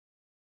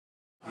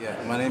Yeah,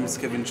 my name is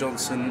Kevin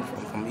Johnson.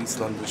 I'm from East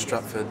London,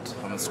 Stratford.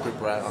 I'm a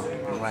scriptwriter.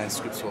 I've been writing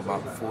scripts for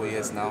about 4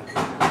 years now.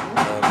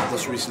 I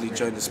just recently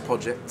joined this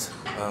project.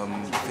 I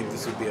think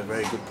this would be a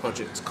very good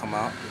project to come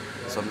out.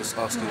 So I'm just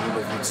asking all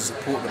of you to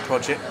support the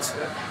project,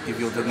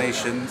 give your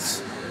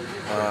donations,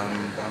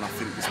 and I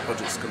think this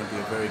project is going to be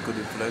a very good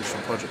influential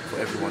project for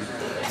everyone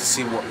to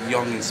see what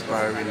young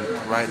inspiring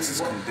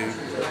writers can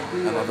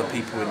do and other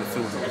people in the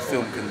field of the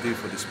film can do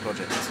for this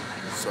project.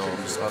 So I'm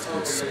just asking you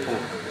to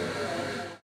support.